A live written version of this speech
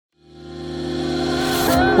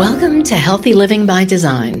Welcome to Healthy Living by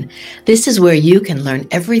Design. This is where you can learn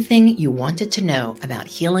everything you wanted to know about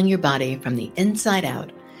healing your body from the inside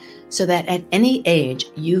out so that at any age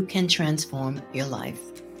you can transform your life.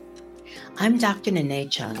 I'm Dr. Nene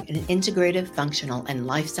Chung, an integrative, functional, and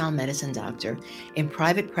lifestyle medicine doctor in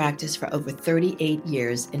private practice for over 38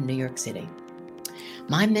 years in New York City.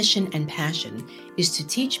 My mission and passion is to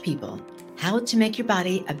teach people how to make your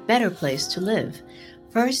body a better place to live.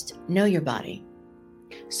 First, know your body,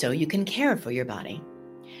 so you can care for your body.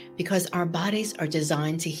 Because our bodies are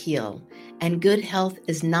designed to heal, and good health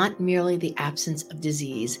is not merely the absence of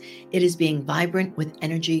disease, it is being vibrant with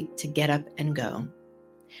energy to get up and go.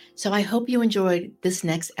 So I hope you enjoyed this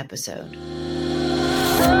next episode.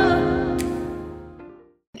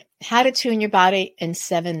 How to tune your body in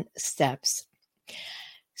 7 steps.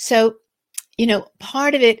 So,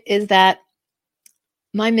 part of it is that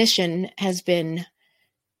my mission has been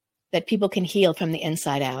that people can heal from the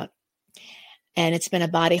inside out. And it's been a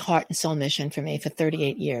body, heart, and soul mission for me for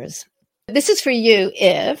 38 years. This is for you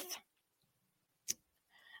if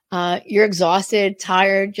you're exhausted,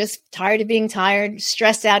 tired, just tired of being tired,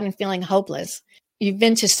 stressed out, and feeling hopeless. You've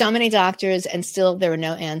been to so many doctors and still there are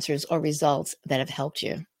no answers or results that have helped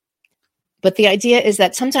you. But the idea is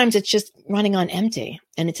that sometimes it's just running on empty,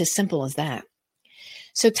 and it's as simple as that.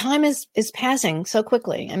 So time is passing so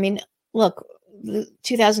quickly. I mean, look,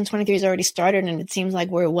 2023 has already started and it seems like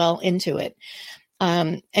we're well into it.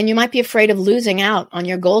 And you might be afraid of losing out on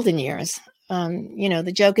your golden years.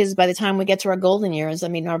 The joke is by the time we get to our golden years,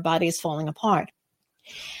 our body is falling apart.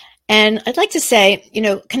 And I'd like to say,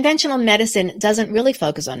 conventional medicine doesn't really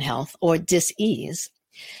focus on health or dis-ease.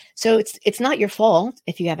 So it's not your fault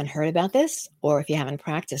if you haven't heard about this or if you haven't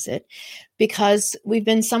practiced it, because we've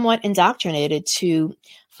been somewhat indoctrinated to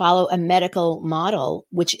follow a medical model,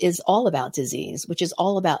 which is all about disease, which is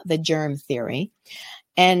all about the germ theory.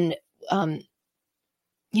 And,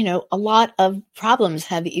 a lot of problems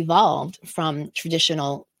have evolved from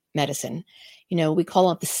traditional medicine. We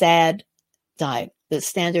call it the SAD diet, the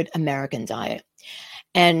standard American diet.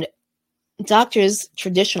 And doctors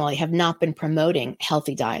traditionally have not been promoting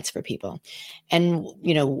healthy diets for people. And,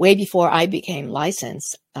 way before I became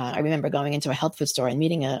licensed, I remember going into a health food store and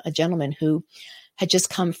meeting a gentleman who had just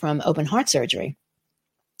come from open heart surgery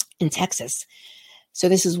in Texas. So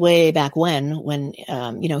this is way back when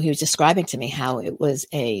he was describing to me how it was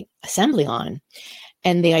a assembly line.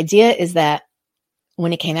 And the idea is that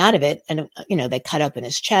when he came out of it and, they cut open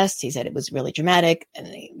his chest, he said it was really dramatic. And,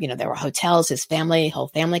 there were hotels, his whole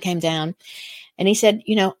family came down. And he said,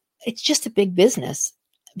 it's just a big business,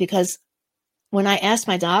 because when I asked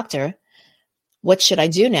my doctor, what should I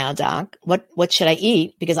do now, doc? What should I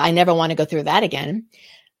eat? Because I never want to go through that again.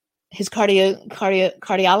 His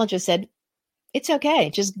cardiologist said, it's okay.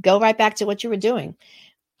 Just go right back to what you were doing.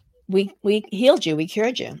 We healed you. We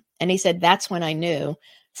cured you. And he said, that's when I knew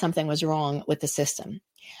something was wrong with the system.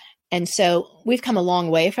 And so we've come a long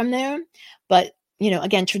way from there. But,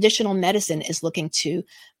 again, traditional medicine is looking to,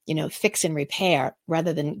 fix and repair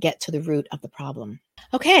rather than get to the root of the problem.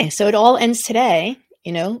 Okay, so it all ends today.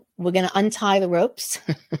 We're going to untie the ropes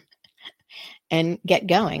and get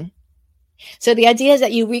going. So the idea is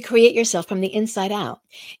that you recreate yourself from the inside out.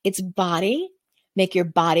 It's body, make your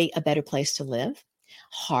body a better place to live.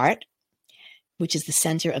 Heart, which is the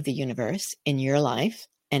center of the universe in your life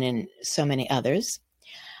and in so many others.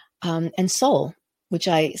 And soul, which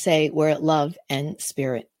I say where love and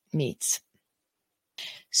spirit meets.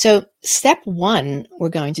 So step 1 we're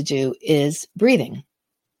going to do is breathing.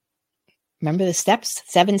 Remember the steps?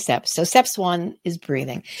 7 steps. So steps 1 is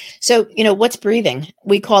breathing. So, what's breathing?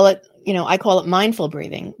 We call it, I call it mindful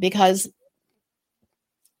breathing, because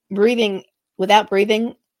without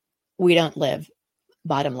breathing, we don't live,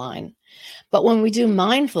 bottom line. But when we do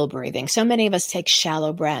mindful breathing, so many of us take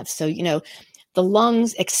shallow breaths. So, the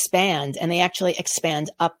lungs expand, and they actually expand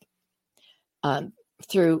up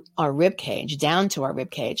through our rib cage, down to our rib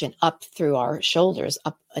cage, and up through our shoulders,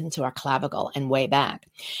 up into our clavicle and way back.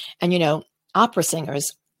 And, opera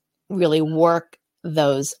singers really work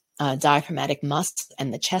those diaphragmatic muscles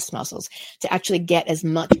and the chest muscles to actually get as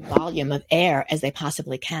much volume of air as they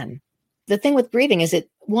possibly can. The thing with breathing is that,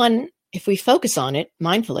 one, if we focus on it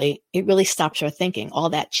mindfully, it really stops our thinking, all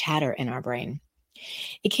that chatter in our brain.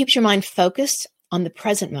 It keeps your mind focused on the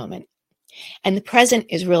present moment. And the present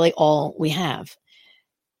is really all we have.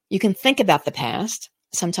 You can think about the past.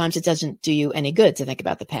 Sometimes it doesn't do you any good to think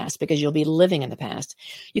about the past because you'll be living in the past.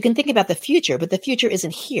 You can think about the future, but the future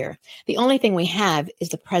isn't here. The only thing we have is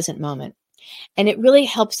the present moment. And it really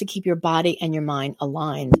helps to keep your body and your mind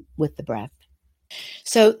aligned with the breath.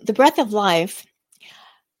 So the breath of life,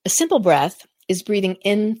 a simple breath, is breathing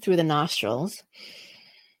in through the nostrils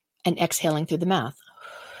and exhaling through the mouth.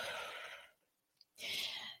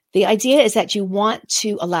 The idea is that you want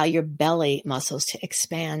to allow your belly muscles to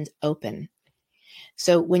expand open.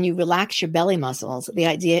 So when you relax your belly muscles, the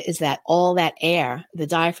idea is that all that air, the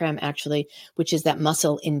diaphragm actually, which is that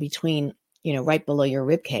muscle in between, right below your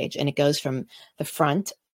rib cage, and it goes from the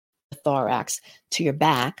front, the thorax, to your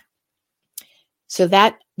back. So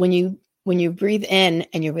that when you breathe in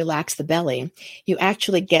and you relax the belly, you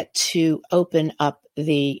actually get to open up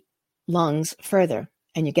the lungs further,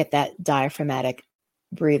 and you get that diaphragmatic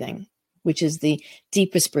breathing, which is the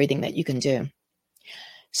deepest breathing that you can do.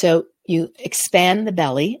 So you expand the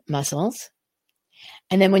belly muscles,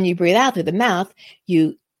 and then when you breathe out through the mouth,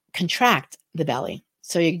 you contract the belly.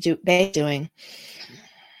 So you're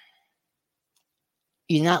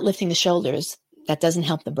not lifting the shoulders. That doesn't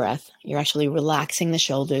help the breath. You're actually relaxing the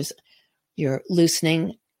shoulders. You're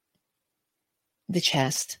loosening the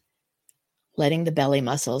chest, letting the belly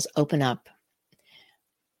muscles open up.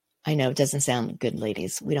 I know it doesn't sound good,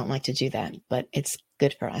 ladies. We don't like to do that, but it's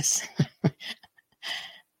good for us.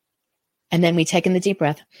 And then we take in the deep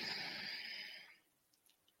breath.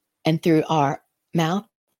 And through our mouth,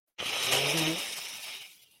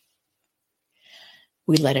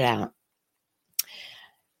 we let it out.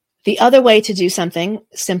 The other way to do something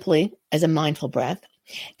simply as a mindful breath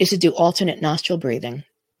is to do alternate nostril breathing.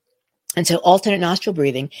 And so alternate nostril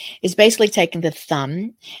breathing is basically taking the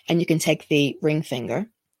thumb, and you can take the ring finger,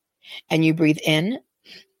 and you breathe in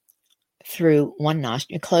through one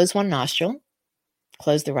nostril. You close one nostril,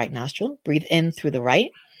 close the right nostril, breathe in through the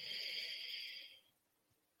right,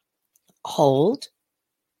 hold.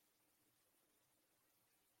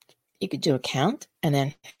 You could do a count, and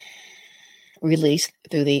then release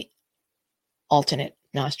through the alternate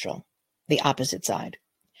nostril, the opposite side.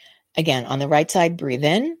 Again, on the right side, breathe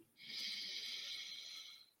in,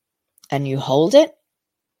 and you hold it,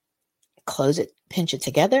 close it, pinch it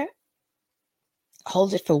together,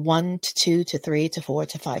 hold it for 1 to 2 to 3 to 4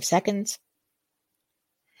 to 5 seconds.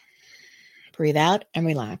 Breathe out and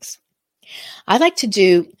relax. I like to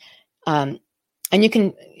do, and you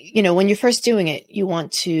can, when you're first doing it, you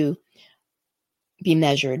want to be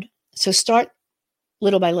measured. So start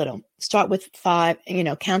little by little. Start with 5,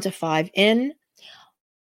 count to 5 in,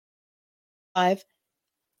 5,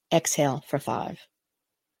 exhale for 5.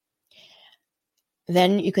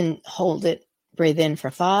 Then you can hold it, breathe in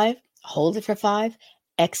for 5, hold it for 5,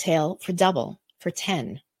 exhale for double, for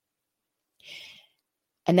 10.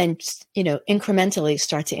 And then, incrementally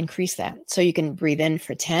start to increase that. So you can breathe in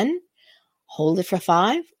for 10, hold it for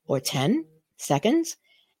 5 or 10 seconds,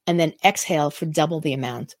 and then exhale for double the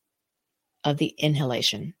amount of the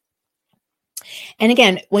inhalation. And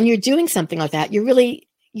again, when you're doing something like that,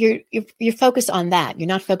 you're focused on that. You're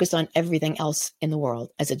not focused on everything else in the world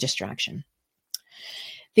as a distraction.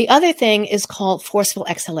 The other thing is called forceful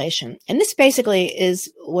exhalation. And this basically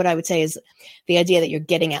is what I would say is the idea that you're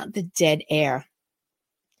getting out the dead air.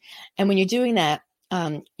 And when you're doing that,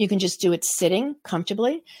 you can just do it sitting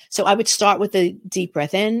comfortably. So I would start with the deep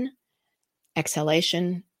breath in,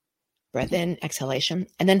 exhalation, breath in, exhalation.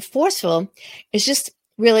 And then forceful is just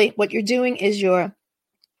really what you're doing is you're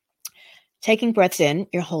taking breaths in,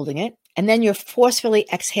 you're holding it, and then you're forcefully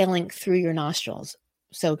exhaling through your nostrils.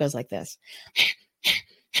 So it goes like this.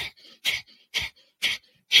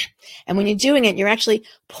 And when you're doing it, you're actually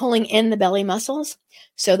pulling in the belly muscles.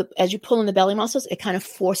 So as you pull in the belly muscles, it kind of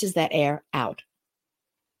forces that air out.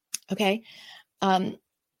 Okay.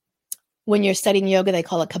 When you're studying yoga, they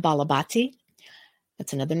call it Kapalabhati.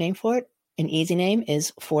 That's another name for it. An easy name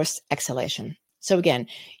is forced exhalation. So again,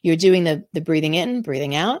 you're doing the breathing in,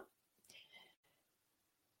 breathing out.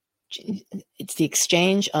 It's the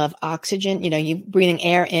exchange of oxygen. You're breathing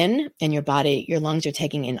air in and your body, your lungs are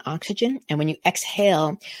taking in oxygen. And when you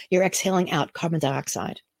exhale, you're exhaling out carbon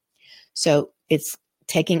dioxide. So it's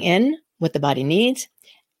taking in what the body needs,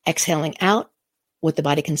 exhaling out what the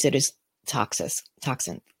body considers toxic.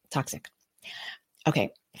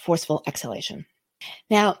 Okay, forceful exhalation.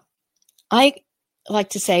 Now, I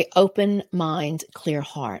like to say open mind, clear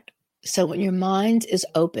heart. So when your mind is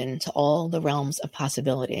open to all the realms of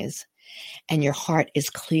possibilities and your heart is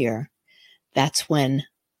clear, that's when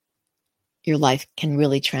your life can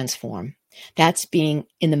really transform. That's being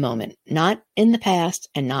in the moment, not in the past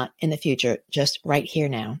and not in the future, just right here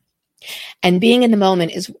now. And being in the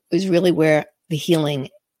moment is really where the healing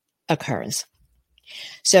occurs.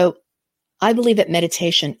 So I believe that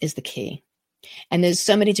meditation is the key. And there's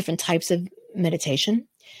so many different types of meditation.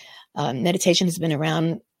 Meditation has been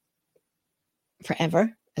around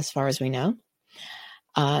forever, as far as we know.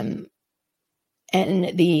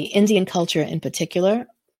 And the Indian culture in particular,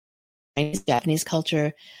 Japanese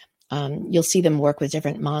culture, you'll see them work with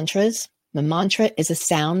different mantras. The mantra is a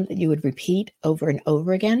sound that you would repeat over and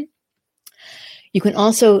over again. You can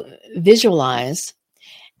also visualize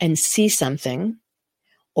and see something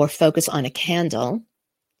or focus on a candle,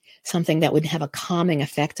 something that would have a calming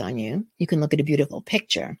effect on you. You can look at a beautiful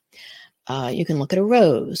picture. You can look at a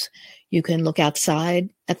rose. You can look outside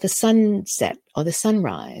at the sunset or the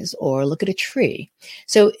sunrise, or look at a tree.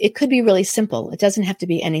 So it could be really simple. It doesn't have to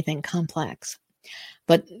be anything complex.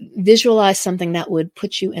 But visualize something that would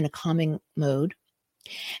put you in a calming mode.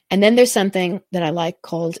 And then there's something that I like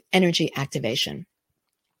called energy activation.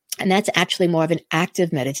 And that's actually more of an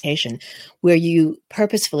active meditation where you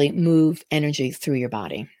purposefully move energy through your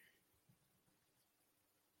body.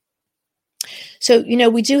 So,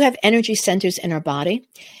 we do have energy centers in our body.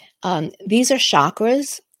 These are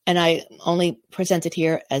chakras, and I only present it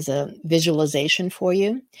here as a visualization for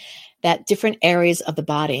you, that different areas of the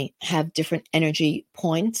body have different energy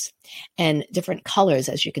points and different colors,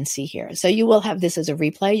 as you can see here. So you will have this as a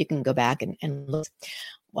replay. You can go back and look.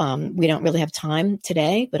 We don't really have time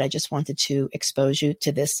today, but I just wanted to expose you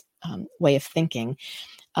to this way of thinking.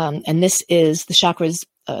 And this is, the chakras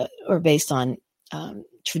are based on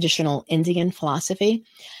traditional Indian philosophy.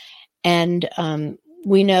 And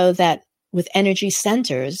we know that with energy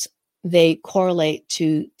centers, they correlate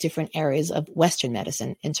to different areas of Western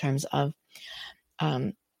medicine in terms of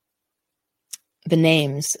the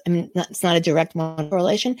names. I mean, it's not a direct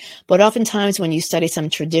correlation, but oftentimes when you study some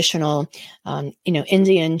traditional,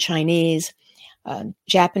 Indian, Chinese,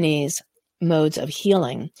 Japanese modes of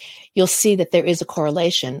healing, you'll see that there is a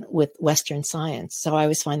correlation with Western science. So I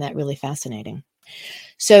always find that really fascinating.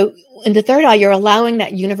 So in the third eye, you're allowing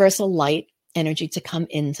that universal light energy to come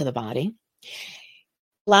into the body,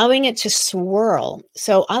 allowing it to swirl.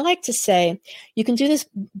 So I like to say you can do this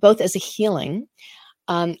both as a healing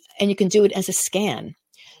and you can do it as a scan.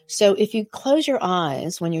 So if you close your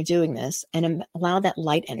eyes when you're doing this and allow that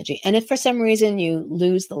light energy, and if for some reason you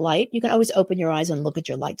lose the light, you can always open your eyes and look at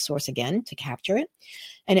your light source again to capture it.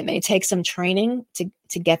 And it may take some training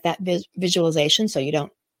to get that visualization, so you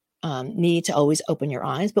don't need to always open your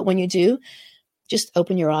eyes. But when you do, just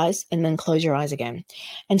open your eyes and then close your eyes again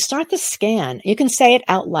and start the scan. You can say it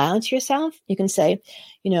out loud to yourself. You can say,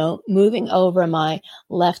 moving over my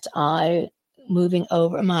left eye, moving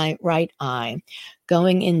over my right eye,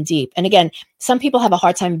 going in deep. And again, some people have a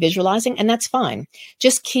hard time visualizing, and that's fine.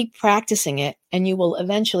 Just keep practicing it and you will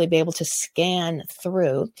eventually be able to scan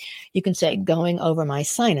through. You can say going over my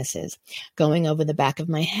sinuses, going over the back of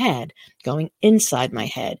my head, going inside my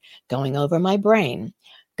head, going over my brain,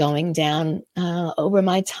 going down over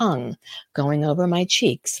my tongue, going over my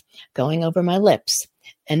cheeks, going over my lips,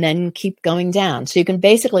 and then keep going down. So you can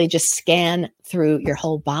basically just scan through your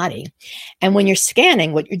whole body. And when you're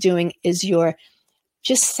scanning, what you're doing is you're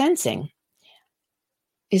just sensing,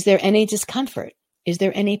 is there any discomfort? Is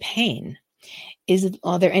there any pain?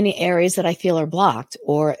 Are there any areas that I feel are blocked?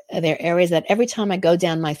 Or are there areas that every time I go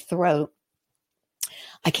down my throat,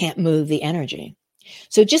 I can't move the energy?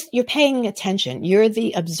 So you're paying attention. You're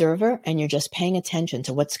the observer and you're just paying attention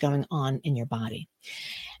to what's going on in your body.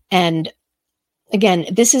 And again,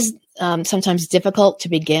 this is sometimes difficult to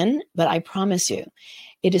begin, but I promise you,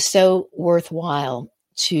 it is so worthwhile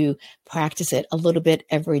to practice it a little bit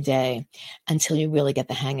every day until you really get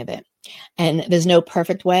the hang of it. And there's no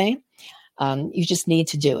perfect way. You just need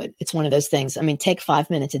to do it. It's one of those things. I mean, take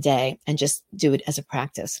 5 minutes a day and just do it as a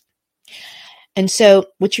practice. And so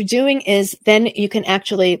what you're doing is then you can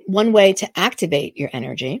actually, one way to activate your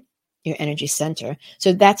energy center.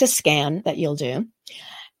 So that's a scan that you'll do.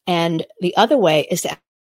 And the other way is to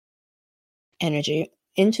energy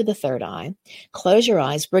into the third eye, close your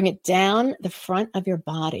eyes, bring it down the front of your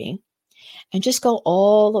body, and just go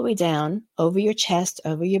all the way down over your chest,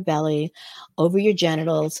 over your belly, over your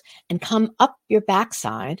genitals, and come up your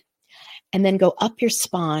backside, and then go up your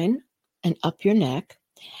spine and up your neck,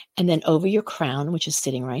 and then over your crown, which is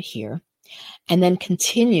sitting right here, and then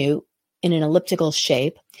continue in an elliptical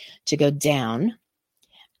shape to go down,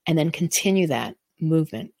 and then continue that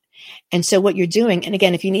movement. And so what you're doing, and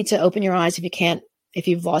again, if you need to open your eyes, if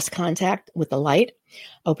you've lost contact with the light,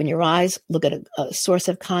 open your eyes, look at a source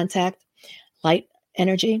of contact, light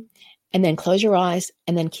energy, and then close your eyes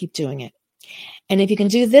and then keep doing it. And if you can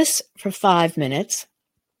do this for 5 minutes,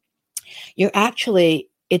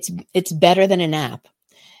 it's better than a nap.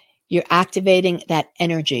 You're activating that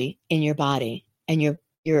energy in your body, and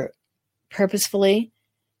you're purposefully,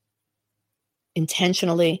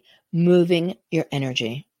 intentionally moving your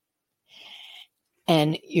energy.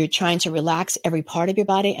 and you're trying to relax every part of your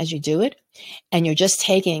body as you do it. And you're just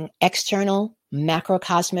taking external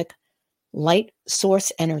macrocosmic light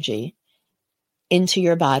source energy into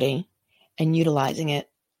your body and utilizing it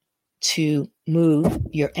to move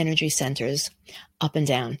your energy centers up and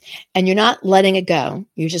down. And you're not letting it go.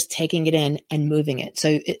 You're just taking it in and moving it.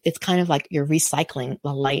 So it's kind of like you're recycling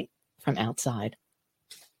the light from outside.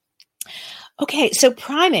 Okay, so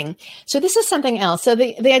priming. So this is something else. So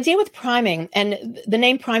the idea with priming, and the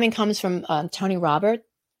name priming comes from Tony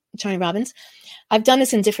Robbins. I've done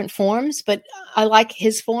this in different forms, but I like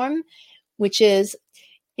his form, which is,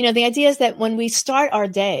 the idea is that when we start our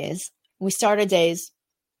days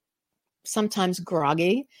sometimes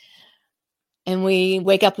groggy, and we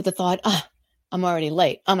wake up with the thought, I'm already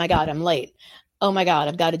late. Oh my God, I'm late. Oh my God,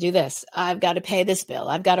 I've got to do this. I've got to pay this bill.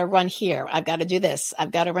 I've got to run here. I've got to do this.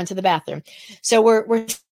 I've got to run to the bathroom. So we're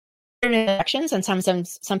in actions, and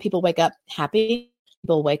some people wake up happy.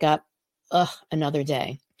 People wake up, another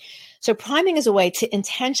day. So priming is a way to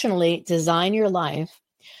intentionally design your life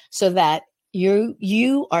so that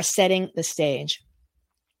you are setting the stage.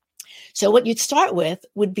 So what you'd start with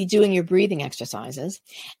would be doing your breathing exercises,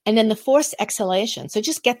 and then the forced exhalation. So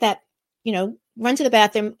just get that, run to the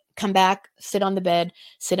bathroom, come back, sit on the bed,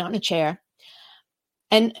 sit on a chair.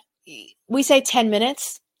 And we say 10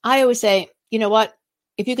 minutes. I always say, you know what?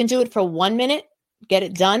 If you can do it for 1 minute, get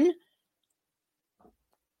it done.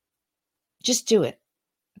 Just do it.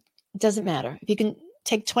 It doesn't matter. If you can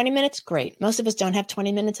take 20 minutes, great. Most of us don't have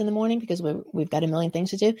 20 minutes in the morning because we've got a million things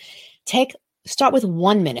to do. Start with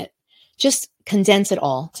 1 minute. Just condense it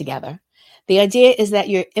all together. The idea is that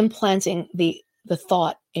you're implanting the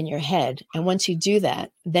thought in your head. And once you do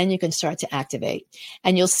that, then you can start to activate.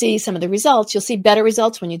 And you'll see some of the results. You'll see better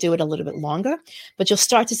results when you do it a little bit longer, but you'll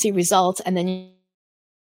start to see results, and then you're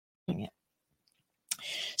doing it.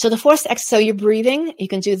 So so you're breathing. You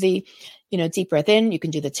can do the, deep breath in. You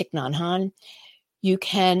can do the Thich Nhat Hanh. You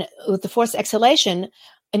can, with the forced exhalation,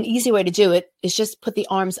 an easy way to do it is just put the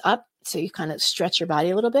arms up. So you kind of stretch your body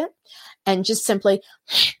a little bit and just simply,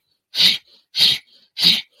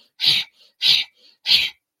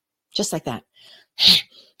 just like that.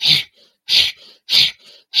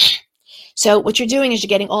 So what you're doing is you're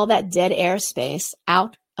getting all that dead air space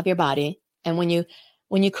out of your body. And when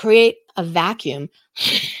you create a vacuum,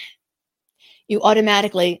 you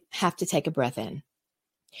automatically have to take a breath in.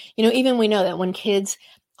 Even we know that when kids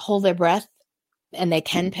hold their breath and they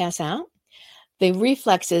can pass out, the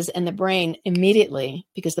reflexes in the brain immediately,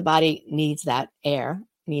 because the body needs that air,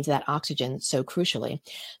 needs that oxygen so crucially,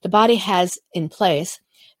 the body has in place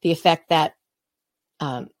the effect that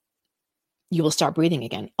you will start breathing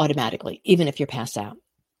again automatically, even if you're passed out.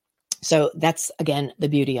 So that's, again, the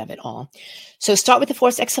beauty of it all. So start with the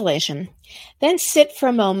forced exhalation, then sit for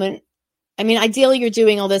a moment. I mean, ideally, you're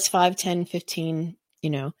doing all this 5, 10, 15, 2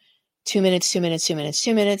 minutes, 2 minutes, 2 minutes,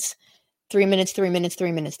 2 minutes, 3 minutes, 3 minutes,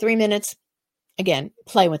 3 minutes, 3 minutes. Again,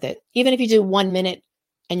 play with it. Even if you do 1 minute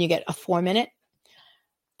and you get a 4-minute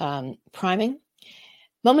priming,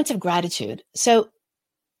 moments of gratitude. So,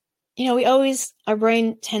 our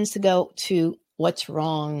brain tends to go to what's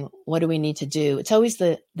wrong. What do we need to do? It's always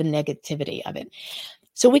the negativity of it.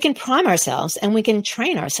 So we can prime ourselves and we can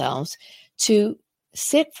train ourselves to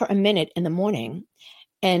sit for a minute in the morning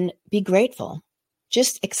and be grateful.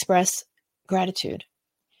 Just express gratitude.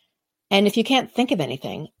 And if you can't think of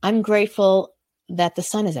anything, I'm grateful that the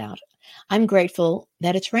sun is out. I'm grateful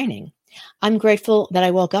that it's raining. I'm grateful that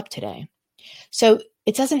I woke up today. So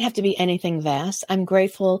it doesn't have to be anything vast. I'm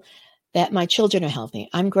grateful that my children are healthy.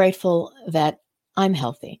 I'm grateful that I'm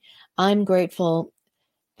healthy. I'm grateful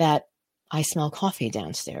that I smell coffee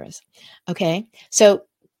downstairs. Okay. So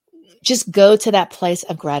just go to that place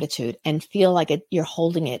of gratitude and feel like you're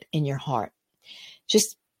holding it in your heart.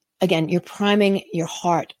 Just, again, you're priming your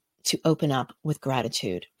heart to open up with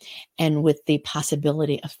gratitude and with the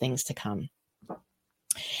possibility of things to come.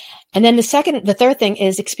 And then the third thing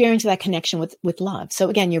is experience that connection with love. So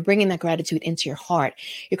again, you're bringing that gratitude into your heart.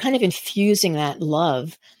 You're kind of infusing that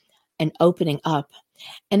love and opening up.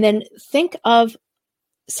 And then think of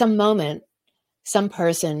some moment, some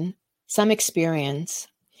person, some experience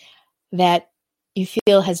that you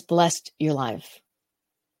feel has blessed your life.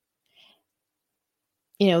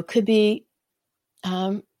 It could be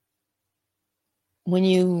when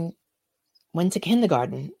you went to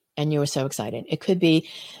kindergarten and you were so excited. It could be,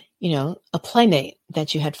 a playmate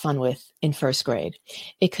that you had fun with in first grade.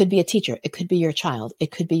 It could be a teacher. It could be your child.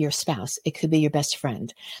 It could be your spouse. It could be your best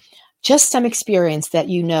friend. Just some experience that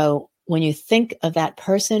when you think of that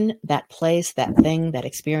person, that place, that thing, that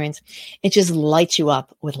experience, it just lights you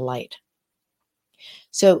up with light.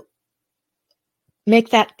 So make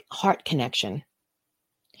that heart connection.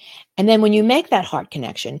 And then when you make that heart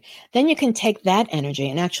connection, then you can take that energy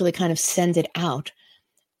and actually kind of send it out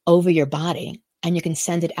over your body, and you can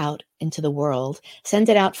send it out into the world. Send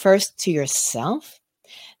it out first to yourself,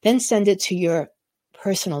 then send it to your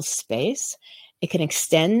personal space. It can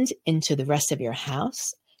extend into the rest of your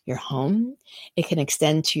house, your home. It can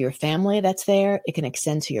extend to your family that's there. It can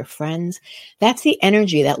extend to your friends. That's the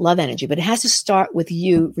energy, that love energy. But it has to start with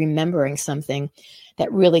you remembering something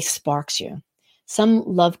that really sparks you, some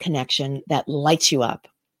love connection that lights you up,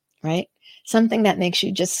 right? Something that makes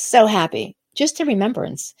you just so happy, just a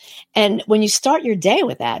remembrance. And when you start your day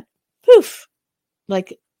with that, poof,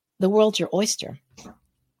 like the world's your oyster.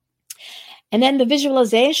 And then the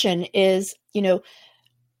visualization is,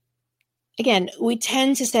 again, we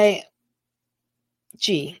tend to say,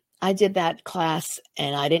 gee, I did that class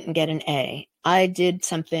and I didn't get an A. I did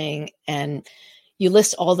something, and you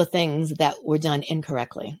list all the things that were done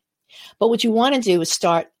incorrectly. But what you want to do is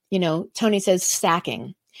start, Tony says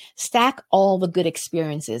stacking. Stack all the good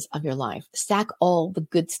experiences of your life. Stack all the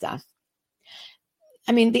good stuff.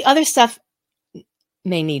 I mean, the other stuff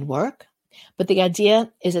may need work, but the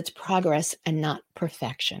idea is it's progress and not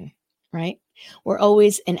perfection, right? We're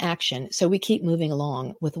always in action, so we keep moving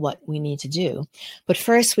along with what we need to do. But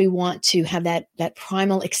first, we want to have that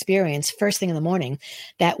primal experience first thing in the morning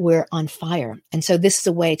that we're on fire. And so this is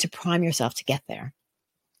a way to prime yourself to get there.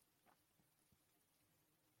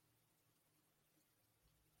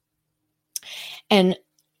 And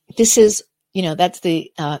this is, that's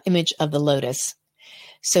the image of the lotus.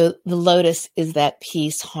 So the lotus is that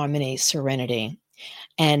peace, harmony, serenity.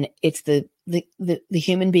 And it's the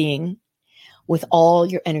human being with all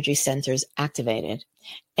your energy centers activated.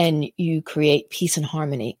 And you create peace and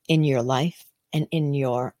harmony in your life and in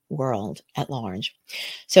your world at large.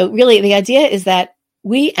 So really, the idea is that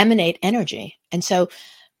we emanate energy. And so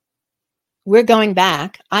we're going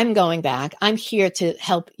back. I'm going back. I'm here to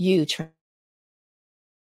help you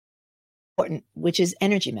which is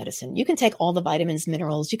energy medicine. You can take all the vitamins,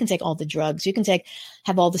 minerals, you can take all the drugs, you can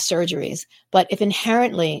have all the surgeries. But if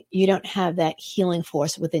inherently you don't have that healing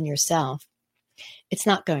force within yourself, it's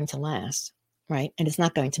not going to last, right? And it's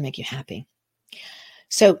not going to make you happy.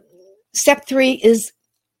 So step 3 is,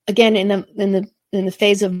 again, in the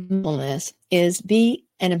phase of mindfulness, is be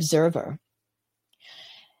an observer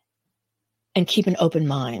and keep an open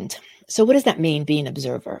mind. So what does that mean, be an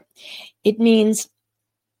observer? It means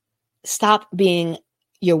stop being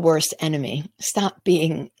your worst enemy. Stop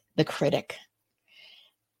being the critic.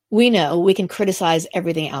 We know we can criticize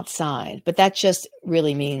everything outside, but that just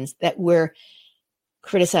really means that we're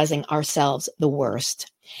criticizing ourselves the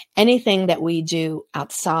worst. Anything that we do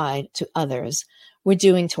outside to others, we're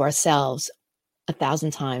doing to ourselves 1,000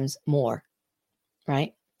 times more,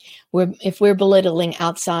 right? If we're belittling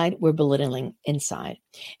outside, we're belittling inside.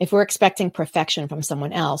 If we're expecting perfection from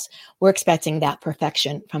someone else, we're expecting that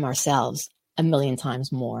perfection from ourselves 1,000,000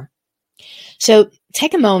 times more. So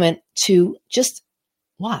take a moment to just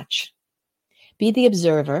watch, be the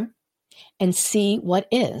observer, and see what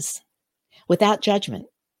is without judgment,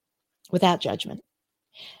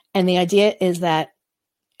 And the idea is that,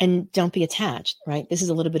 and don't be attached, right? This is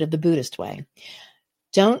a little bit of the Buddhist way.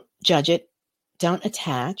 Don't judge it. Don't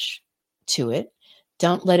attach to it.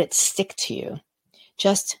 Don't let it stick to you.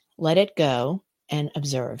 Just let it go and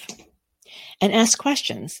observe. And ask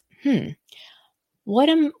questions. What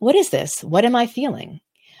is this? What am I feeling?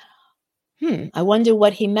 I wonder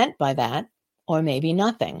what he meant by that, or maybe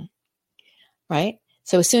nothing, right?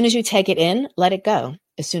 So as soon as you take it in, let it go.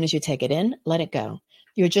 As soon as you take it in, let it go.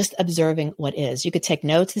 You're just observing what is. You could take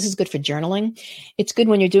notes. This is good for journaling. It's good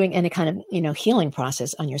when you're doing any kind of, healing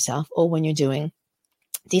process on yourself, or when you're doing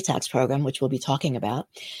detox program, which we'll be talking about.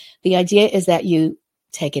 The idea is that you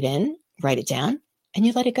take it in, write it down, and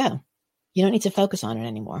you let it go. You don't need to focus on it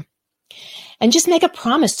anymore. And just make a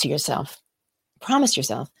promise to yourself. Promise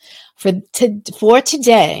yourself for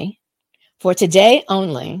today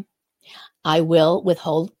only, I will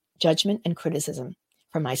withhold judgment and criticism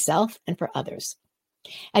for myself and for others.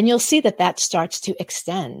 And you'll see that starts to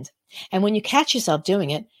extend. And when you catch yourself doing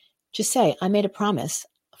it, just say, I made a promise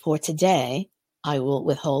for today, I will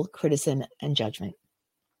withhold criticism and judgment.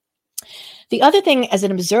 The other thing as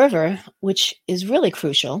an observer, which is really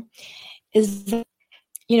crucial, is that,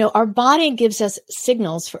 our body gives us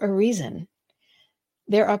signals for a reason.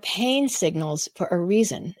 There are pain signals for a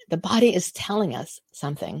reason. The body is telling us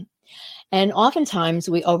something. And oftentimes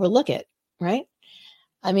we overlook it, right?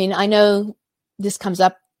 I mean, I know this comes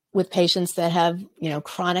up with patients that have,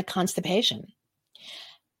 chronic constipation.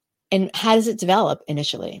 And how does it develop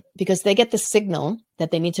initially? Because they get the signal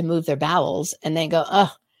that they need to move their bowels, and they go,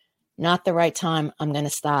 oh, not the right time. I'm going to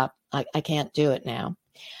stop. I can't do it now.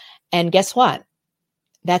 And guess what?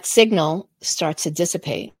 That signal starts to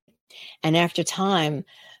dissipate. And after time,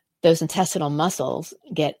 those intestinal muscles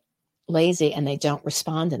get lazy and they don't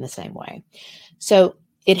respond in the same way. So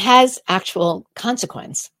it has actual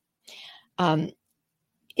consequence. In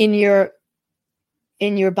your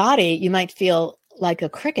body, you might feel like a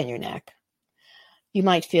crick in your neck. You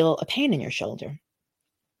might feel a pain in your shoulder.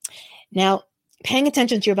 Now, paying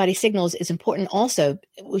attention to your body signals is important also,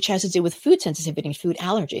 which has to do with food sensitivity and food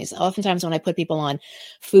allergies. Oftentimes when I put people on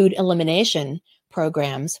food elimination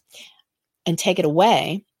programs and take it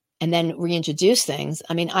away and then reintroduce things,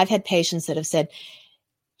 I mean, I've had patients that have said,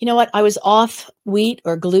 you know what, I was off wheat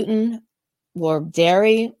or gluten or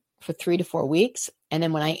dairy for 3 to 4 weeks. And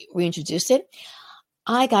then when I reintroduced it,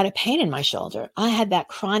 I got a pain in my shoulder. I had that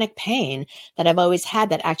chronic pain that I've always had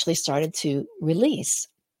that actually started to release.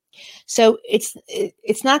 So it's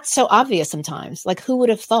not so obvious sometimes. Like, who would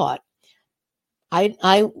have thought? I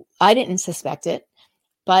didn't suspect it,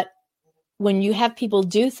 but when you have people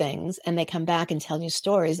do things and they come back and tell you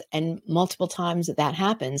stories, and multiple times that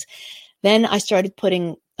happens, then I started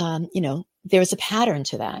putting, there's a pattern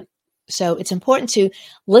to that. So it's important to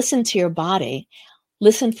listen to your body,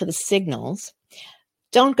 listen for the signals.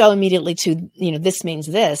 Don't go immediately to, this means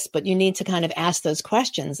this, but you need to kind of ask those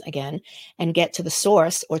questions again and get to the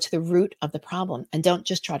source or to the root of the problem. And don't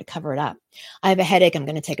just try to cover it up. I have a headache. I'm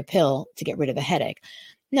going to take a pill to get rid of the headache.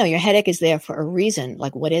 No, your headache is there for a reason.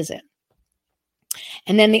 Like, what is it?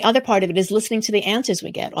 And then the other part of it is listening to the answers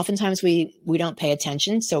we get. Oftentimes we don't pay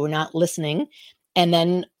attention, so we're not listening. And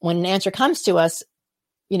then when an answer comes to us,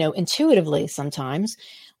 intuitively, sometimes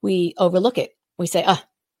we overlook it. We say, oh,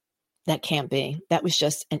 that can't be. That was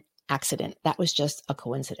just an accident. That was just a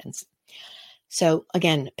coincidence. So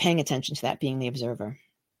again, paying attention to that, being the observer.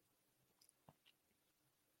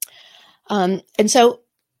 And so,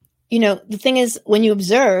 the thing is, when you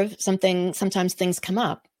observe something, sometimes things come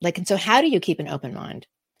up. And so how do you keep an open mind?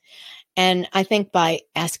 And I think by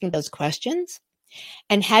asking those questions,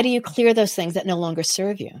 and how do you clear those things that no longer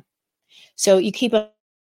serve you? So you keep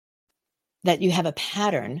that you have a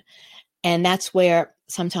pattern, and that's where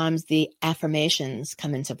sometimes the affirmations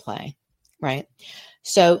come into play, right?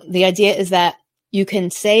 So the idea is that you can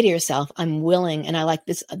say to yourself, I'm willing, and I like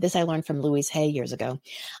this I learned from Louise Hay years ago,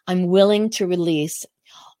 I'm willing to release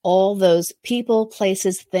all those people,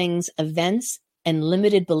 places, things, events, and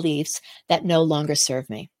limited beliefs that no longer serve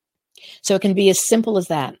me. So it can be as simple as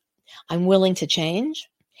that. I'm willing to change,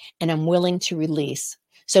 and I'm willing to release.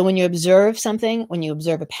 So when you observe something, when you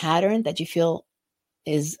observe a pattern that you feel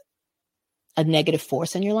is a negative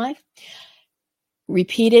force in your life,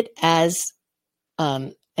 repeat it as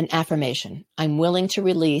an affirmation. I'm willing to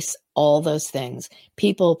release all those things,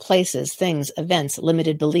 people, places, things, events,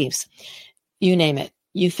 limited beliefs, you name it.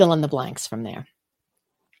 You fill in the blanks from there.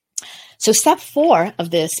 So step 4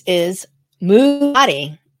 of this is move your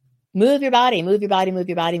body. Move your body, move your body, move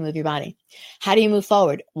your body, move your body. How do you move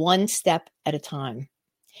forward? One step at a time.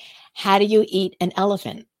 How do you eat an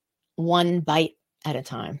elephant? One bite at a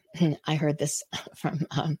time. I heard this from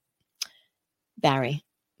Barry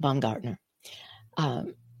Baumgartner, a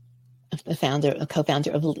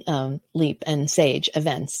co-founder of Leap and Sage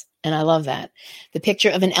Events. And I love that. The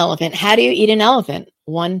picture of an elephant. How do you eat an elephant?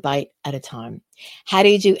 One bite at a time. How do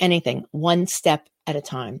you do anything? One step at a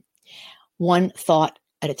time. One thought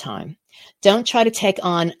at a time. Don't try to take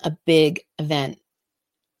on a big event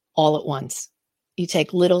all at once. You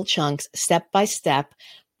take little chunks, step by step,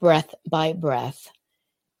 breath by breath,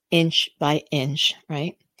 inch by inch,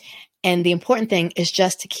 right? And the important thing is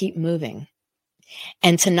just to keep moving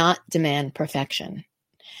and to not demand perfection.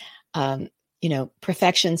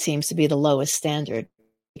 Perfection seems to be the lowest standard.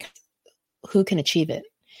 Who can achieve it?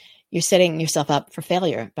 You're setting yourself up for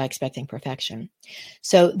failure by expecting perfection.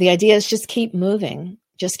 So the idea is just keep moving.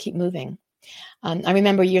 Just keep moving. I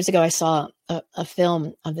remember years ago, I saw a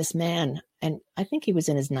film of this man, and I think he was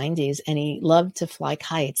in his 90s, and he loved to fly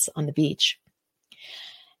kites on the beach.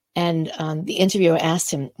 And the interviewer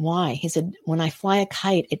asked him why. He said, when I fly a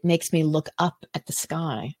kite, it makes me look up at the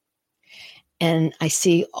sky. And I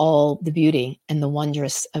see all the beauty and the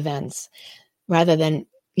wondrous events rather than,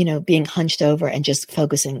 being hunched over and just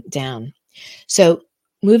focusing down. So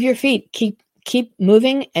move your feet, keep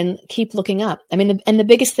moving and keep looking up. I mean, and the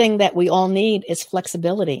biggest thing that we all need is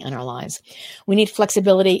flexibility in our lives. We need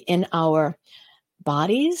flexibility in our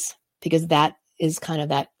bodies because that is kind of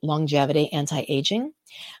that longevity, anti-aging.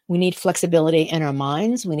 We need flexibility in our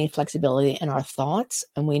minds. We need flexibility in our thoughts,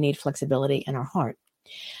 and we need flexibility in our heart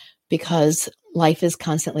because life is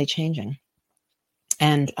constantly changing.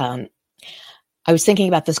 And I was thinking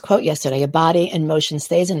about this quote yesterday: a body in motion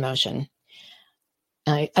stays in motion.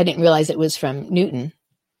 I didn't realize it was from Newton,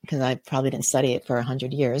 because I probably didn't study it for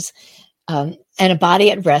 100 years. And a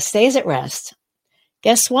body at rest stays at rest.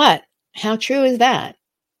 Guess what? How true is that?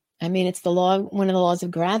 I mean, it's one of the laws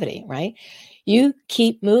of gravity, right? You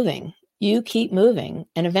keep moving,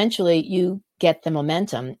 and eventually you get the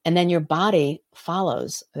momentum, and then your body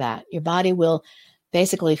follows that. Your body will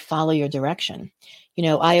basically follow your direction.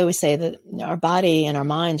 I always say that our body and our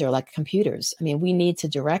minds are like computers. I mean, we need to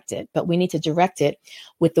direct it, but we need to direct it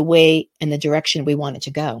with the way and the direction we want it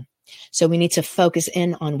to go. So we need to focus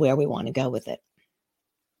in on where we want to go with it.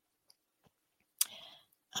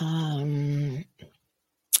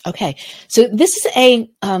 Okay, so this is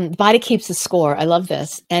The Body Keeps the Score. I love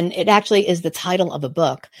this. And it actually is the title of a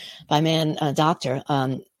book by Dr.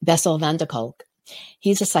 Bessel van der Kolk.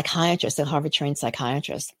 He's a psychiatrist, a Harvard-trained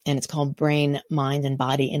psychiatrist, and it's called Brain, Mind, and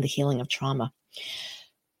Body in the Healing of Trauma.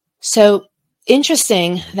 So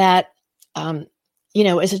interesting that,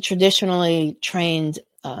 as a traditionally trained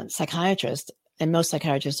psychiatrist, and most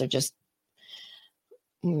psychiatrists are just,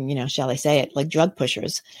 shall I say it, like drug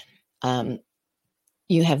pushers.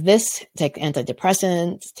 You have this, take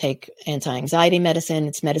antidepressants, take anti-anxiety medicine.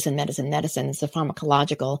 It's medicine. It's a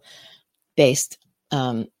pharmacological-based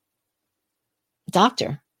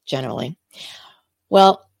doctor, generally.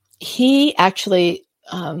 Well, he actually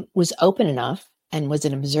was open enough and was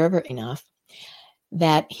an observer enough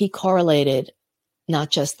that he correlated not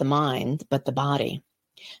just the mind, but the body.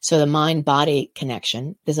 So the mind-body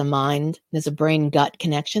connection, there's a brain-gut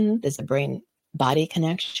connection, there's a brain-body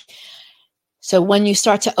connection. So when you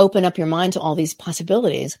start to open up your mind to all these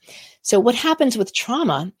possibilities, so what happens with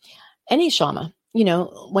trauma, any trauma,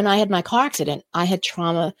 when I had my car accident, I had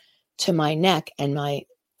trauma to my neck and my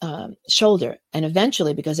shoulder. And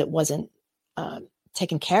eventually, because it wasn't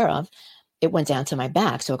taken care of, it went down to my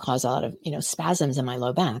back. So it caused a lot of, spasms in my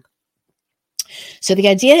low back. So the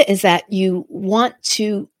idea is that you want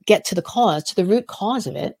to get to the root cause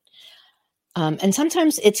of it. And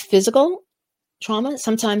sometimes it's physical trauma.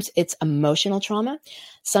 Sometimes it's emotional trauma.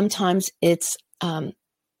 Sometimes it's,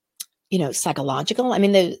 psychological. I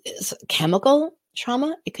mean, there's chemical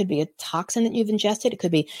trauma. It could be a toxin that you've ingested. It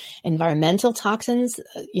could be environmental toxins,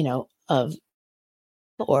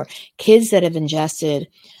 or kids that have ingested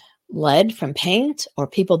lead from paint, or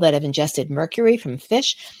people that have ingested mercury from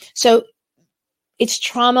fish. So it's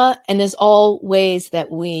trauma, and there's all ways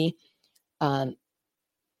that we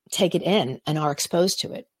take it in and are exposed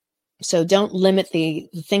to it. So don't limit the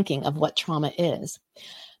thinking of what trauma is.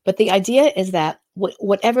 But the idea is that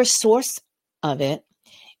whatever source of it,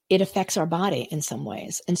 it affects our body in some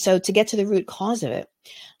ways. And so to get to the root cause of it,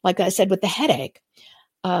 like I said, with the headache,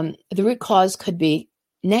 the root cause could be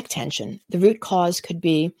neck tension. The root cause could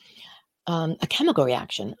be a chemical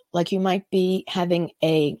reaction. Like you might be having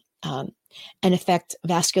an effect,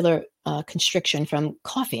 vascular constriction from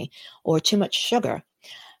coffee or too much sugar,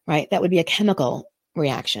 right? That would be a chemical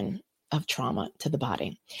reaction of trauma to the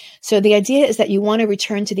body. So the idea is that you want to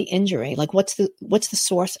return to the injury. Like what's the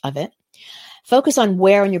source of it? Focus on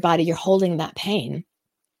where in your body you're holding that pain.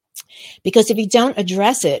 Because if you don't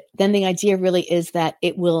address it, then the idea really is that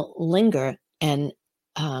it will linger and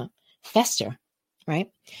fester,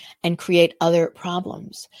 right? And create other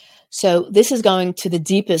problems. So this is going to the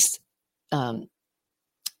deepest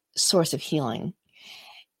source of healing.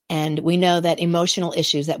 And we know that emotional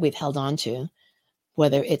issues that we've held on to,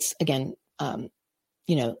 whether it's, again,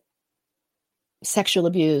 sexual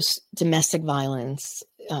abuse, domestic violence,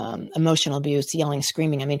 emotional abuse, yelling,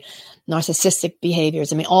 screaming, narcissistic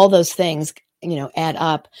behaviors, all those things, add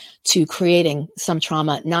up to creating some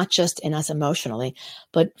trauma, not just in us emotionally,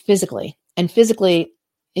 but physically. And physically,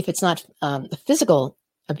 if it's not the physical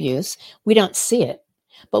abuse, we don't see it,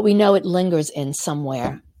 but we know it lingers in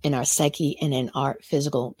somewhere in our psyche and in our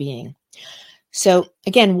physical being. So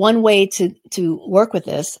again, one way to work with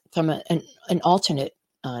this from an alternate,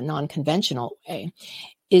 non-conventional way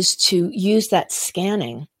is to use that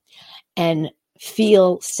scanning and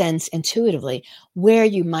feel, sense intuitively where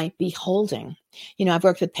you might be holding. I've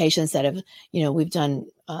worked with patients that have, we've done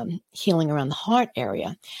healing around the heart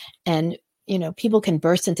area, and, people can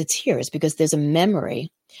burst into tears because there's a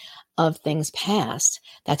memory of things past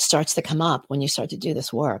that starts to come up when you start to do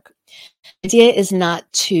this work. The idea is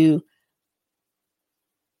not to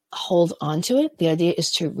hold on to it. The idea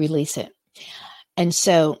is to release it. And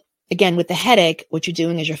so again, with the headache, what you're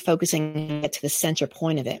doing is you're focusing to the center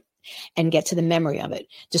point of it and get to the memory of it.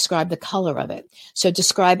 Describe the color of it. So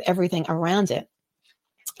describe everything around it.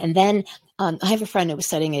 And then I have a friend who was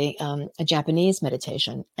studying a Japanese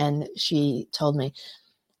meditation, and she told me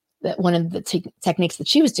that one of the techniques that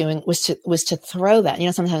she was doing was to throw that.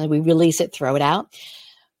 Sometimes we release it, throw it out,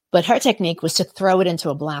 but her technique was to throw it into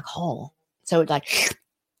a black hole. So it like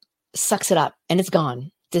sucks it up and it's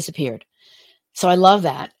gone, disappeared. So I love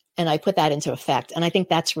that. And I put that into effect. And I think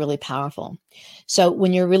that's really powerful. So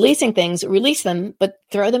when you're releasing things, release them, but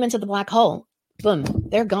throw them into the black hole. Boom,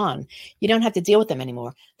 they're gone. You don't have to deal with them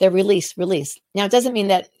anymore. They're released. Now, it doesn't mean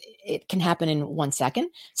that it can happen in 1 second.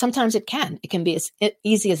 Sometimes it can. It can be as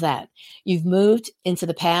easy as that. You've moved into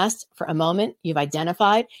the past for a moment. You've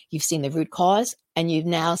identified, you've seen the root cause, and you've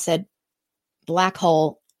now said, black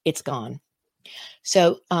hole, it's gone.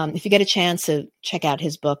 So if you get a chance to check out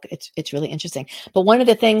his book, it's really interesting. But one of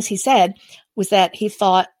the things he said was that he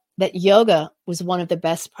thought that yoga was one of the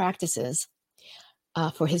best practices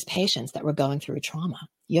for his patients that were going through trauma,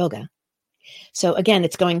 yoga. So again,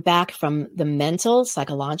 it's going back from the mental,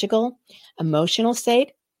 psychological, emotional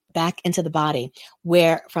state back into the body,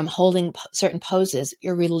 where from holding certain poses,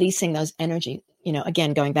 you're releasing those energy.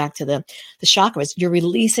 Again, going back to the chakras, you're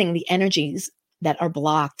releasing the energies that are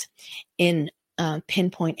blocked in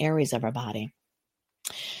pinpoint areas of our body.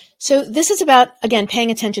 So this is about, again, paying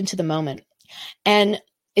attention to the moment. And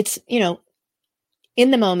it's, in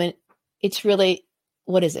the moment, it's really,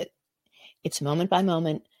 what is it? It's moment by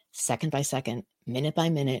moment, second by second, minute by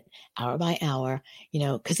minute, hour by hour,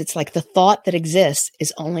 because it's like the thought that exists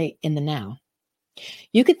is only in the now.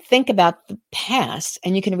 You could think about the past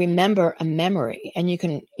and you can remember a memory, and you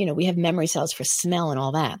can, we have memory cells for smell and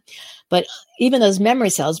all that. But even those memory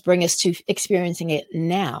cells bring us to experiencing it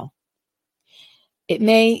now. We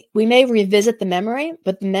may revisit the memory,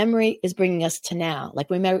 but the memory is bringing us to now. Like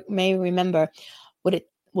we may remember what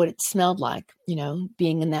it smelled like,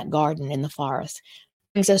 being in that garden in the forest.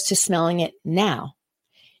 It brings us to smelling it now.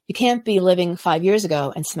 You can't be living 5 years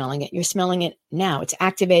ago and smelling it. You're smelling it now. It's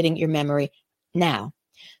activating your memory now.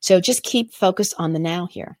 So just keep focused on the now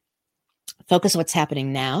here. Focus on what's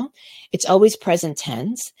happening now. It's always present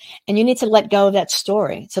tense. And you need to let go of that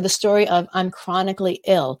story. So the story of I'm chronically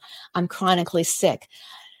ill, I'm chronically sick,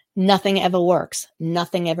 nothing ever works,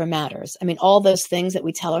 nothing ever matters. I mean, all those things that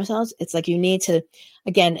we tell ourselves, it's like you need to,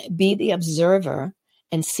 again, be the observer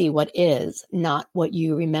and see what is, not what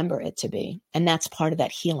you remember it to be. And that's part of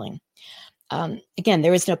that healing. Again,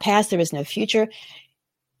 there is no past, there is no future.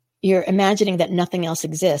 You're imagining that nothing else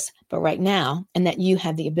exists but right now, and that you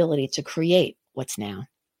have the ability to create what's now.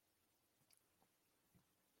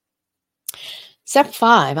 Step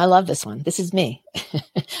 5, I love this one. This is me.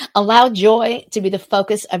 Allow joy to be the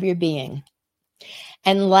focus of your being,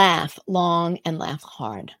 and laugh long and laugh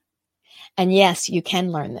hard. And yes, you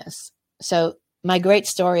can learn this. So my great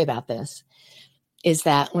story about this is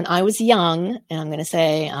that when I was young, and I'm going to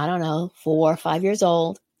say, 4 or 5 years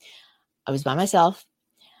old, I was by myself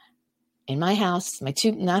in my house,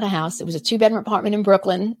 not a house. It was a 2-bedroom apartment in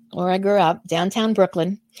Brooklyn, where I grew up, downtown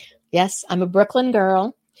Brooklyn. Yes, I'm a Brooklyn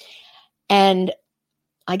girl. And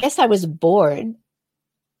I guess I was bored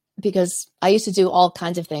because I used to do all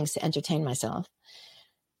kinds of things to entertain myself.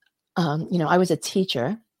 I was a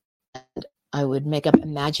teacher, and I would make up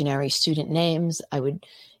imaginary student names. I would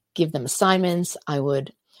give them assignments. I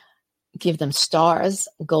would give them stars,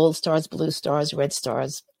 gold stars, blue stars, red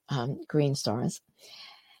stars, green stars.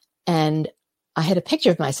 And I had a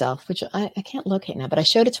picture of myself, which I can't locate now, but I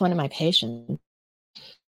showed it to one of my patients.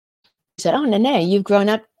 He said, "Oh, Nene, you've grown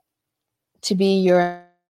up to be your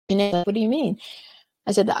name." What do you mean?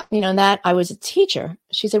 I said, that I was a teacher.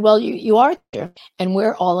 She said, "Well, you are a teacher, and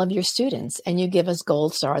we're all of your students, and you give us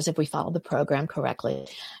gold stars if we follow the program correctly,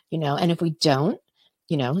 and if we don't,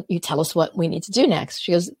 you tell us what we need to do next."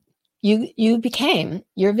 She goes, you became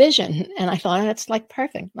your vision. And I thought, that's like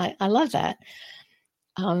perfect. I love that.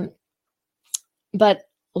 But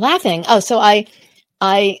laughing. So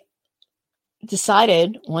I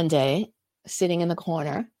decided one day, sitting in the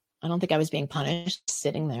corner, I don't think I was being punished,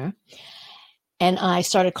 sitting there, and I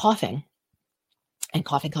started coughing and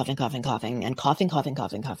coughing, and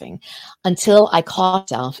coughing until I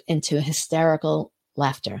caught myself into hysterical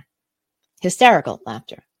laughter.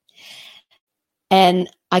 And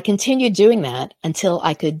I continued doing that until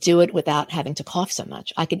I could do it without having to cough so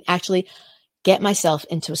much. I could actually get myself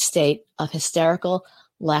into a state of hysterical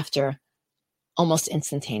laughter almost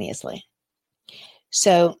instantaneously.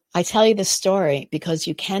 So I tell you this story because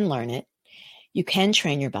you can learn it. You can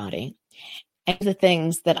train your body. And the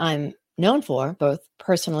things that I'm known for, both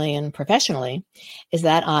personally and professionally, is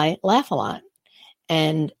that I laugh a lot,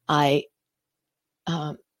 and I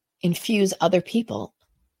infuse other people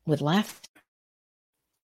with laughter.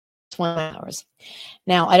 20 hours.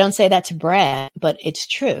 Now, I don't say that to brag, but it's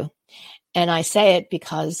true. And I say it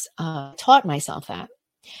because I taught myself that.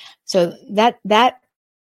 So that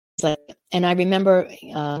is like, and I remember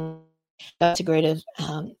integrative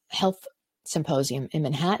health symposium in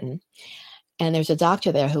Manhattan, and there's a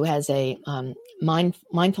doctor there who has a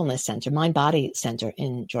mindfulness center, mind body center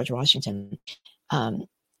in George Washington,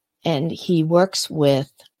 and he works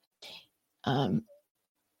with.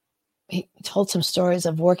 He told some stories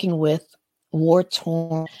of working with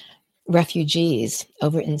war-torn refugees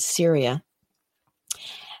over in Syria.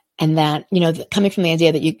 And that, coming from the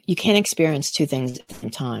idea that you can't experience two things at the same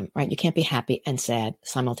time, right? You can't be happy and sad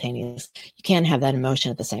simultaneously. You can't have that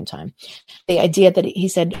emotion at the same time. The idea that he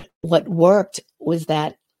said what worked was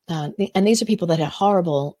that, and these are people that had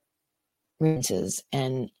horrible experiences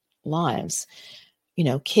and lives,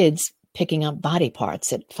 kids picking up body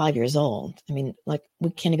parts at 5 years old. I mean, like,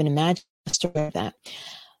 we can't even imagine a story like that.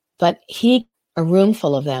 But a room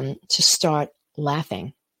full of them to start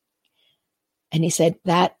laughing. And he said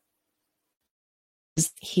that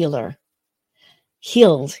is healed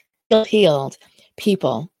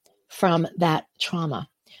people from that trauma,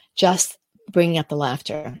 just bringing up the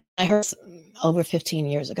laughter. I heard over 15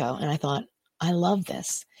 years ago, and I thought, I love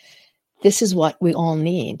this. This is what we all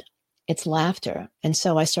need. It's laughter. And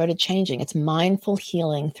so I started changing. It's mindful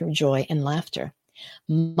healing through joy and laughter.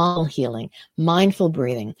 Mindful healing, mindful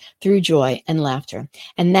breathing through joy and laughter.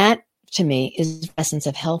 And that, to me, is the essence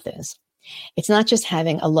of health is. It's not just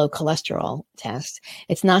having a low cholesterol test.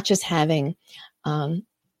 It's not just having, a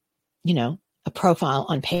profile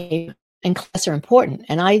on paper. And tests are important.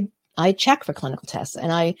 And I check for clinical tests.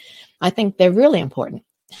 And I think they're really important.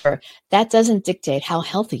 That doesn't dictate how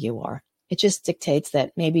healthy you are. It just dictates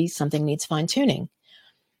that maybe something needs fine tuning.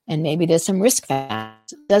 And maybe there's some risk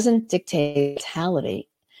factors. It doesn't dictate the totality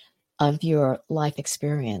of your life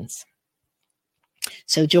experience.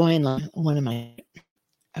 So joy and love,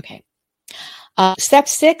 okay. Step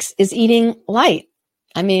 6 is eating light.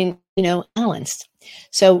 I mean, balanced.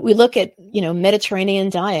 So we look at, Mediterranean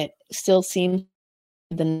diet still seems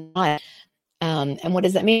the diet. And what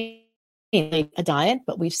does that mean? A diet,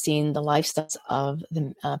 but we've seen the lifestyles of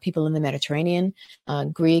the people in the Mediterranean,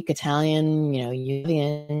 Greek, Italian,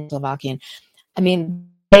 Yugoslavian, Slovakian. I mean,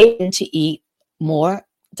 they tend to eat more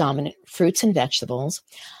dominant fruits and vegetables,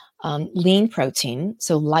 lean protein,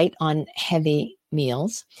 so light on heavy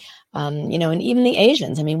meals, and even the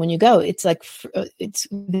Asians. I mean, when you go, it's like it's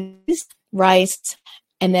rice,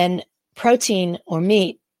 and then protein or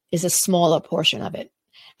meat is a smaller portion of it,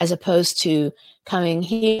 as opposed to coming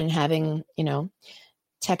here and having,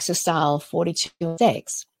 Texas style 42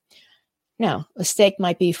 steaks. No, a steak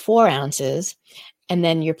might be 4 ounces, and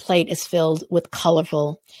then your plate is filled with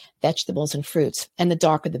colorful vegetables and fruits, and the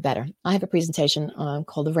darker the better. I have a presentation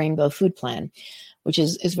called the Rainbow Food Plan, which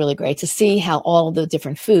is really great to see how all the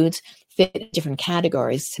different foods fit different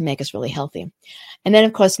categories to make us really healthy. And then,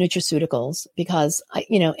 of course, nutraceuticals, because,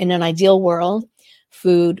 in an ideal world,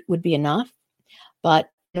 food would be enough, but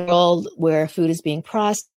in a world where food is being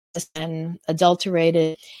processed and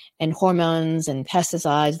adulterated and hormones and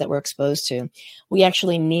pesticides that we're exposed to, we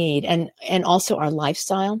actually need, and also our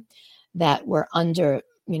lifestyle that we're under,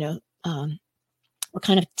 we're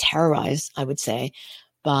kind of terrorized, I would say,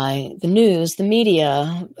 by the news, the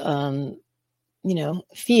media,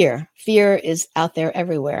 fear. Fear is out there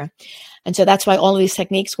everywhere. And so that's why all of these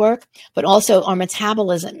techniques work, but also our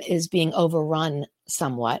metabolism is being overrun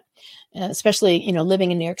somewhat. Especially,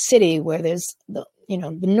 living in New York City, where there's the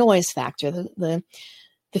noise factor, the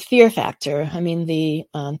fear factor. I mean, the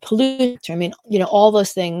pollution. I mean, all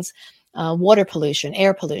those things, water pollution,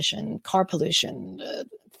 air pollution, car pollution,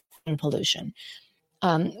 pollution.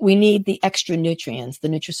 We need the extra nutrients, the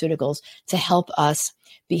nutraceuticals, to help us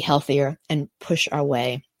be healthier and push our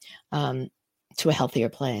way to a healthier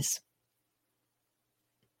place.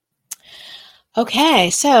 Okay,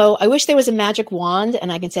 so I wish there was a magic wand and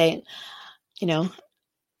I can say,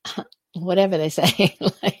 whatever they say,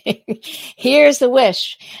 like, here's the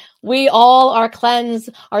wish. We all are cleansed.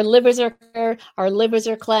 Our livers are clear. Our livers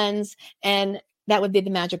are cleansed. And that would be the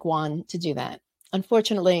magic wand to do that.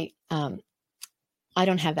 Unfortunately, I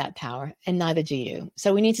don't have that power, and neither do you.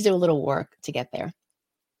 So we need to do a little work to get there.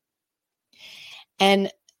 And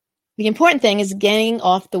the important thing is getting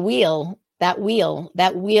off the wheel, that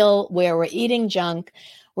wheel where we're eating junk,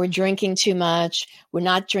 we're drinking too much, we're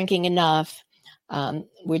not drinking enough,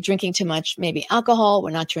 we're drinking too much, maybe alcohol, we're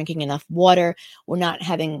not drinking enough water, we're not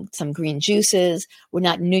having some green juices, we're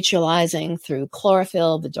not neutralizing through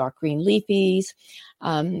chlorophyll, the dark green leafies,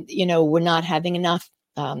 we're not having enough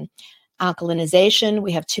alkalinization,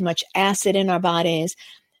 we have too much acid in our bodies.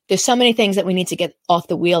 there's so many things that we need to get off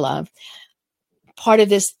the wheel of. Part of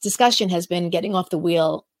this discussion has been getting off the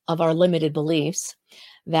wheel of our limited beliefs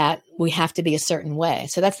that we have to be a certain way.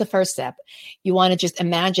 So that's the first step. You want to just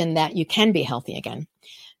imagine that you can be healthy again.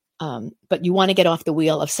 But you want to get off the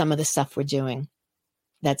wheel of some of the stuff we're doing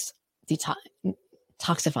that's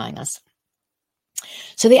detoxifying us.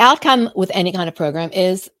 So the outcome with any kind of program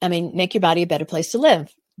is, make your body a better place to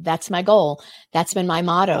live. That's my goal. That's been my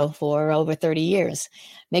motto for over 30 years.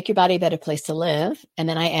 Make your body a better place to live. And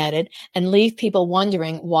then I added, and leave people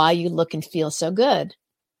wondering why you look and feel so good,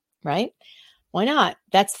 right? Why not?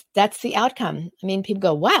 That's the outcome. People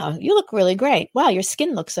go, wow, you look really great. Wow, your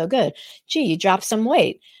skin looks so good. Gee, you dropped some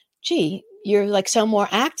weight. Gee, you're like so more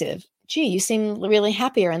active. Gee, you seem really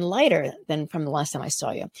happier and lighter than from the last time I saw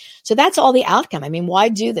you. So that's all the outcome. Why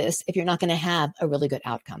do this if you're not going to have a really good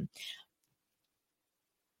outcome?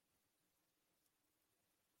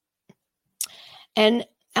 And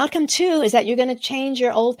outcome 2 is that you're going to change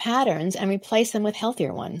your old patterns and replace them with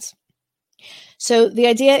healthier ones. So the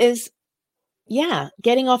idea is,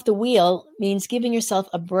 getting off the wheel means giving yourself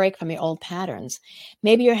a break from your old patterns.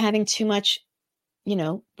 Maybe you're having too much,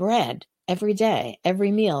 bread every day,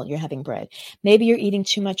 every meal you're having bread. Maybe you're eating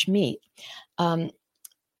too much meat.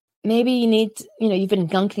 Maybe you need, you've been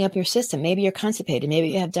gunking up your system. Maybe you're constipated. Maybe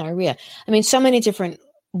you have diarrhea. So many different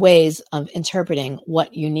ways of interpreting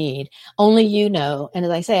what you need. Only you know. And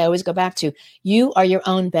as I say, I always go back to, you are your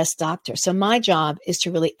own best doctor. So my job is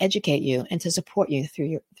to really educate you and to support you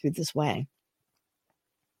through this way.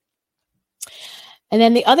 And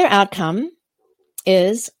then the other outcome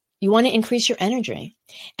is you want to increase your energy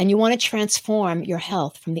and you want to transform your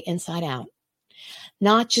health from the inside out.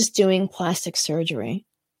 Not just doing plastic surgery,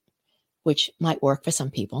 which might work for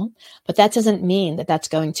some people, but that doesn't mean that that's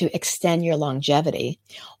going to extend your longevity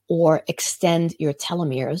or extend your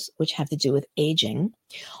telomeres, which have to do with aging,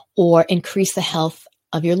 or increase the health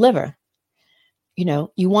of your liver.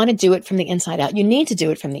 You want to do it from the inside out. You need to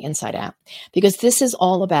do it from the inside out because this is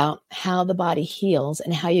all about how the body heals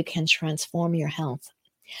and how you can transform your health.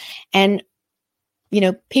 And,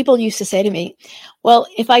 people used to say to me, well,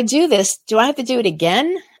 if I do this, do I have to do it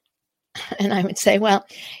again? And I would say, well,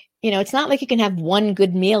 it's not like you can have one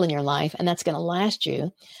good meal in your life and that's going to last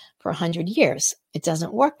you for 100 years. It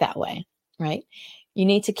doesn't work that way, right? You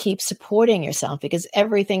need to keep supporting yourself because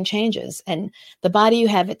everything changes. And the body you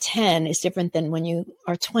have at 10 is different than when you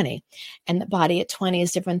are 20. And the body at 20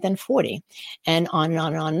 is different than 40 and on and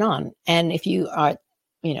on and on and on. And if you are,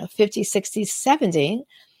 50, 60, 70,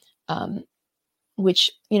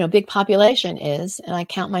 which, big population is, and I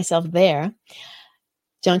count myself there,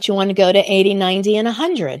 don't you want to go to 80, 90, and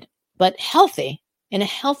 100, but healthy, in a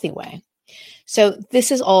healthy way? So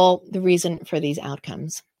this is all the reason for these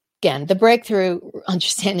outcomes. Again, the breakthrough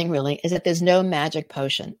understanding really is that there's no magic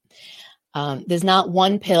potion. There's not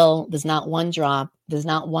one pill, there's not one drop, there's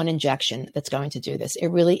not one injection that's going to do this. It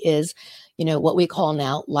really is, what we call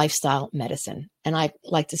now lifestyle medicine. And I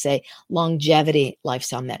like to say longevity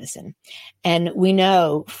lifestyle medicine. And we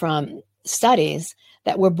know from studies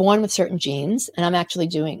that we're born with certain genes, and I'm actually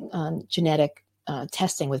doing genetic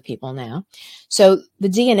testing with people now. So the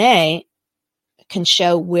DNA can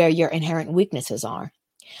show where your inherent weaknesses are.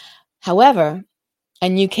 However,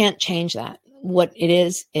 and you can't change that. What it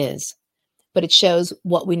is, but it shows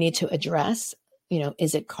what we need to address.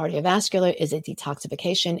 Is it cardiovascular? Is it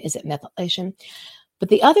detoxification? Is it methylation? But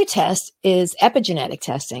the other test is epigenetic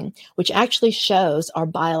testing, which actually shows our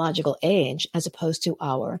biological age as opposed to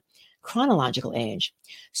our chronological age.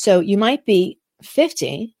 So you might be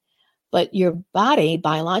 50, but your body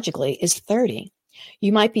biologically is 30.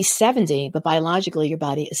 You might be 70, but biologically your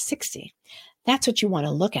body is 60. That's what you want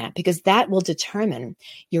to look at because that will determine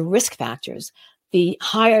your risk factors. The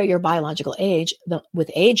higher your biological age,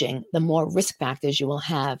 with aging, the more risk factors you will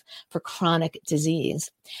have for chronic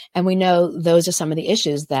disease. And we know those are some of the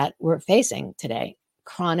issues that we're facing today.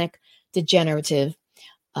 Chronic degenerative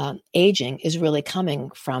aging is really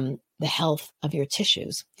coming from the health of your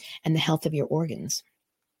tissues and the health of your organs.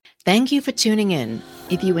 Thank you for tuning in.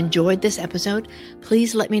 If you enjoyed this episode,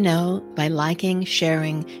 please let me know by liking,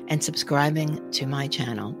 sharing, and subscribing to my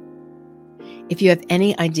channel. If you have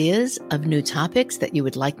any ideas of new topics that you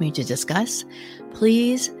would like me to discuss,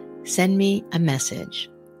 please send me a message.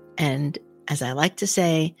 And as I like to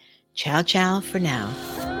say, ciao, ciao for now.